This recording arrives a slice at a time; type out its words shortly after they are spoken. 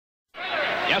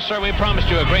Yes, sir, we promised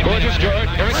you a great Gorgeous George.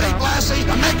 Here it comes. Blassie,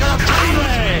 the maker of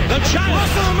Andre, The Giant.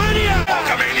 WrestleMania.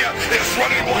 Hulkamania is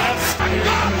running wild.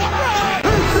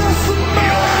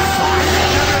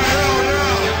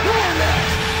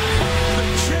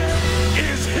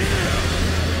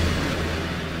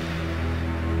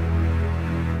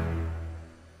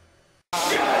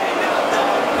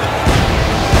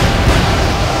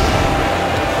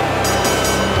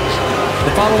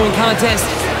 The following contest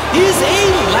is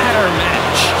a ladder match.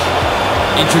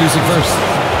 Introducing first,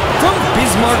 from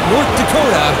Bismarck, North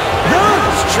Dakota, the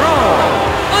strong,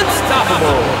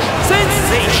 unstoppable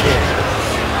sensation.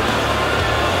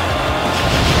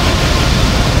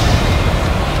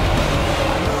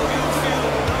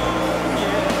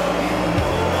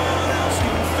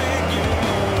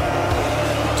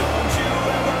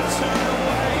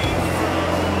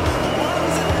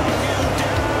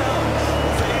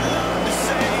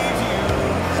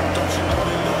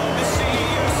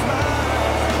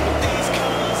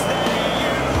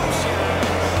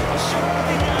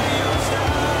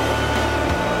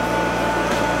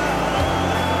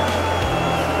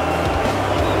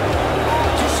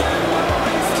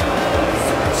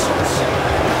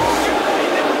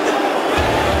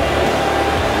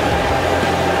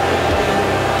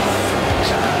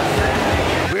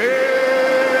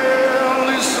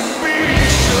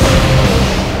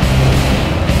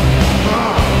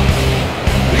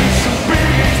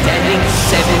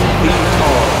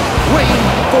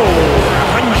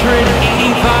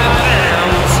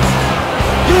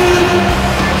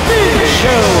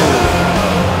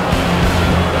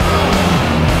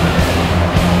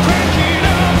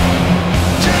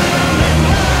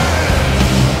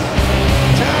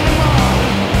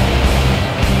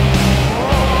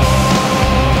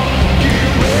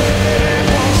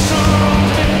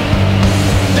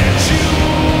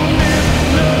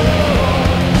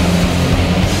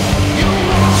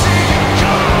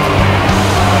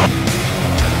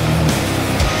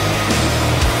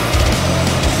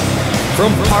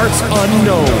 From parts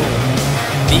unknown,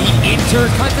 the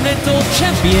Intercontinental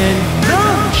Champion,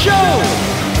 The Show!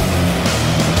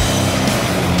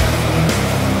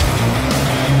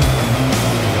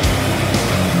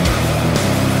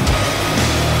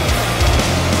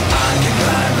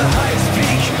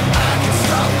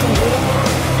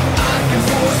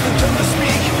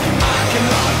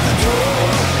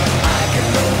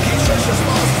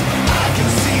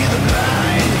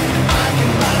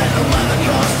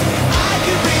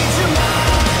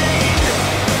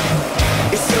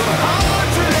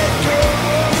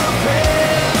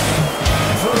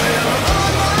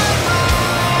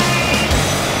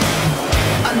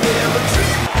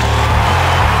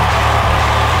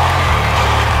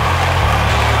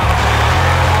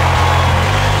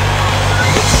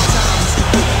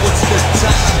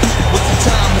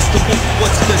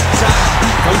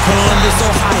 From Columbus,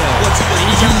 Ohio, the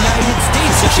United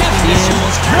States champion,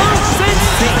 The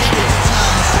Sensation.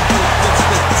 What's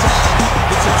the time?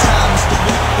 What's the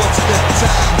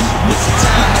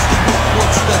time?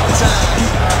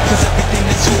 Cause everything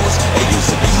is yours, it used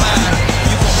to be mine.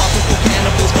 You call my people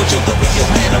cannibals, but you're the real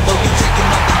Hannibal. You taking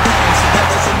up the things, that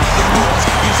doesn't make it yours.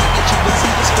 Music that you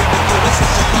receive is straight with good, it's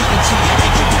just a beating to you,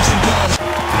 introducing guns.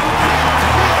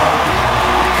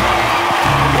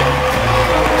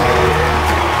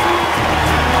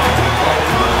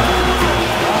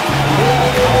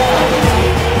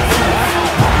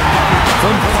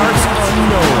 From parts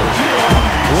unknown,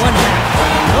 one half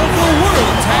of the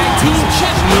World Tag Team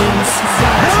Champions,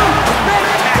 The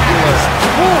Spectacular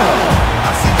Four.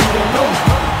 I see you don't know.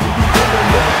 I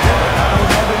don't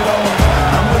have it all.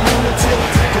 I'm a lunatic,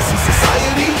 cause in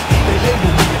society, they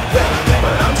label me a vet.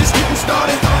 But I'm just getting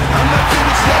started, I'm not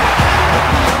finished yet. Look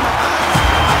me in my eyes,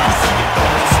 I can see your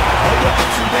thoughts, all your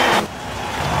ups and downs.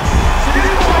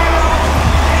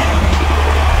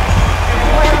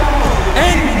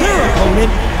 And their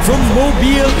opponent from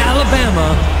Mobile, Alabama,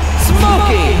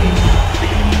 Smokey.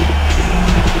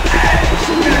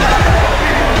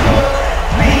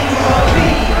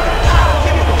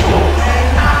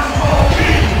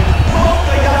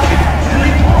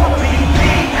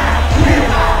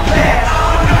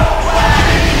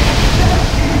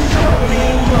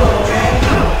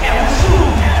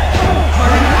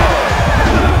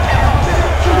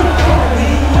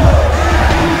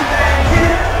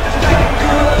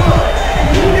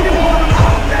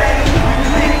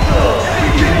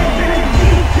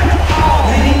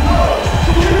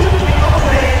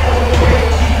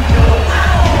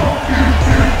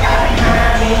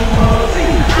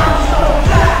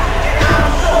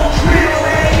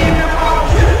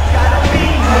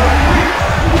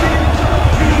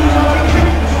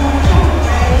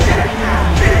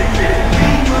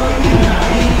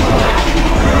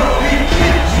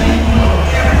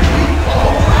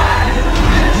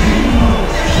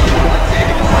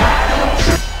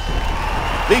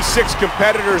 6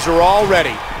 competitors are all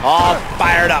ready, all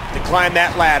fired up to climb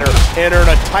that ladder and earn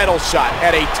a title shot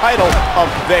at a title of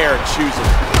their choosing.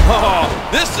 Oh,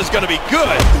 this is going to be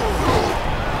good.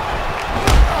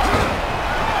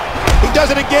 He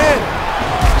does it again.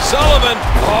 Sullivan,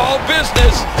 all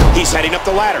business. He's heading up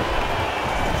the ladder.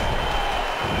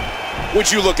 Would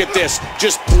you look at this,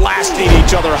 just blasting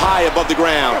each other high above the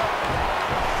ground.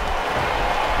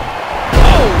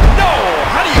 Oh, no!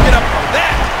 How do you get up from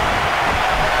that?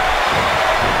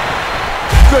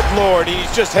 Good Lord,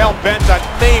 he's just hell-bent on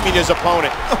maiming his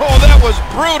opponent. Oh, that was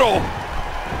brutal.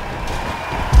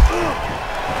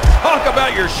 Talk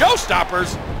about your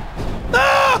showstoppers.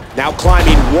 Ah! Now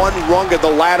climbing one rung of the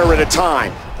ladder at a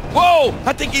time. Whoa,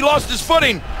 I think he lost his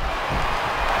footing.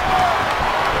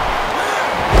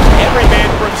 Every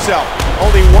man for himself.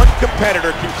 Only one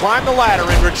competitor can climb the ladder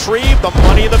and retrieve the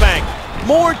money in the bank.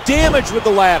 More damage with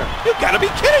the ladder. You gotta be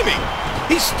kidding me.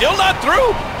 He's still not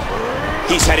through.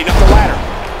 He's heading up the ladder.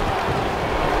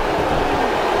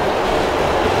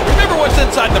 Remember what's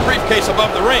inside the briefcase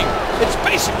above the ring. It's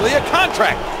basically a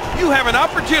contract. You have an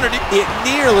opportunity. It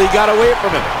nearly got away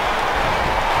from him.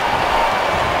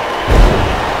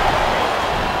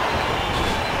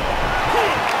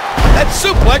 That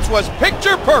suplex was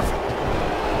picture perfect.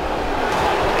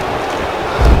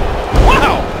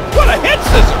 Wow, what a head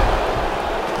scissor.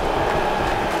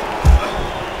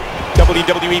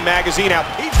 WWE Magazine out.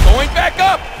 He's going back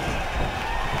up.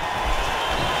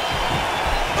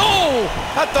 Oh,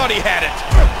 I thought he had it.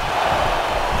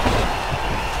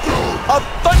 A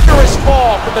thunderous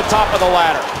fall from the top of the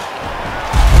ladder.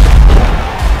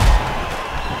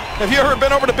 Have you ever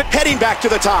been over to... Heading back to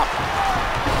the top.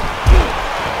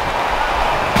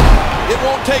 It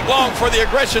won't take long for the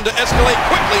aggression to escalate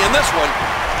quickly in this one.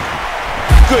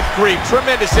 Good grief,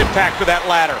 tremendous impact with that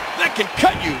ladder. That can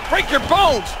cut you, break your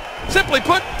bones. Simply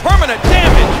put, permanent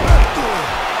damage.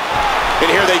 And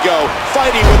here they go,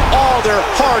 fighting with all their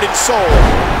heart and soul.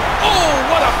 Oh,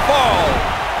 what a fall.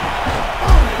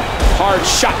 Hard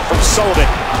shot from Sullivan.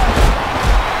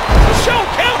 The show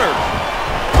countered.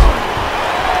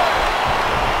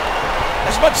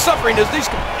 As much suffering as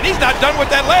these... And he's not done with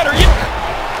that ladder yet.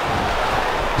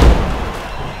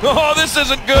 Oh, this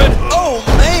isn't good. Oh,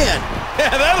 man.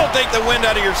 Yeah, that'll take the wind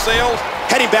out of your sails.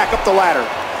 Heading back up the ladder.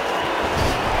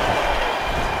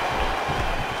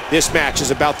 This match is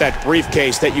about that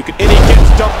briefcase that you can... And he gets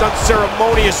dumped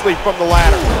unceremoniously from the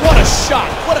ladder. What a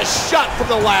shot. What a shot from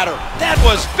the ladder. That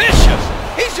was vicious.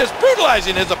 He's just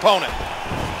brutalizing his opponent.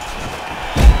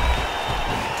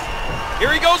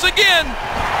 Here he goes again.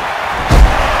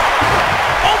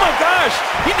 Oh, my gosh.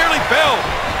 He nearly fell.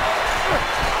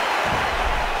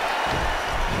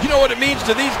 You know what it means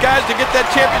to these guys to get that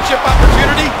championship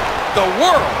opportunity? The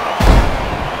world.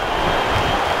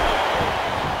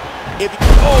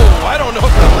 Oh, I don't know if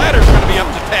the ladder's going to be up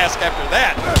to task after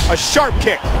that. A sharp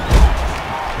kick.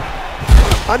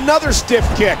 Another stiff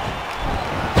kick.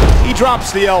 He drops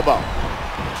the elbow.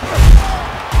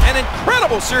 An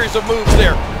incredible series of moves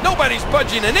there. Nobody's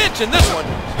budging an inch in this one.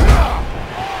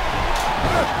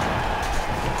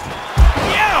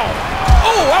 Yow!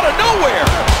 Oh, out of nowhere.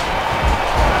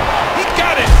 He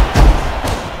got it.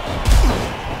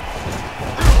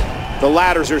 The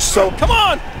ladders are so... Come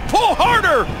on, pull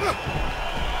harder.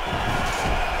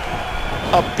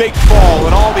 A big fall,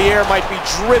 and all the air might be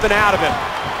driven out of him.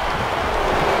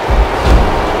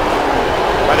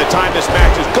 By the time this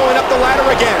match is going up the ladder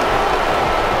again.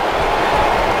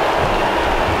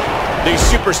 These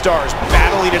superstars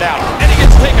battling it out. And he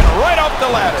gets taken right off the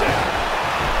ladder.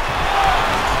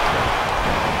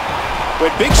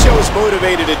 When Big Show is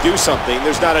motivated to do something,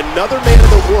 there's not another man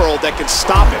in the world that can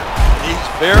stop him. He's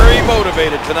very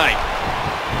motivated tonight.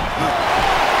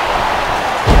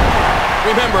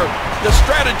 Remember, the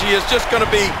strategy is just going to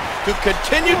be to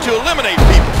continue to eliminate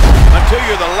people until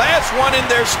you're the last one in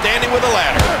there standing with a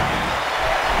ladder.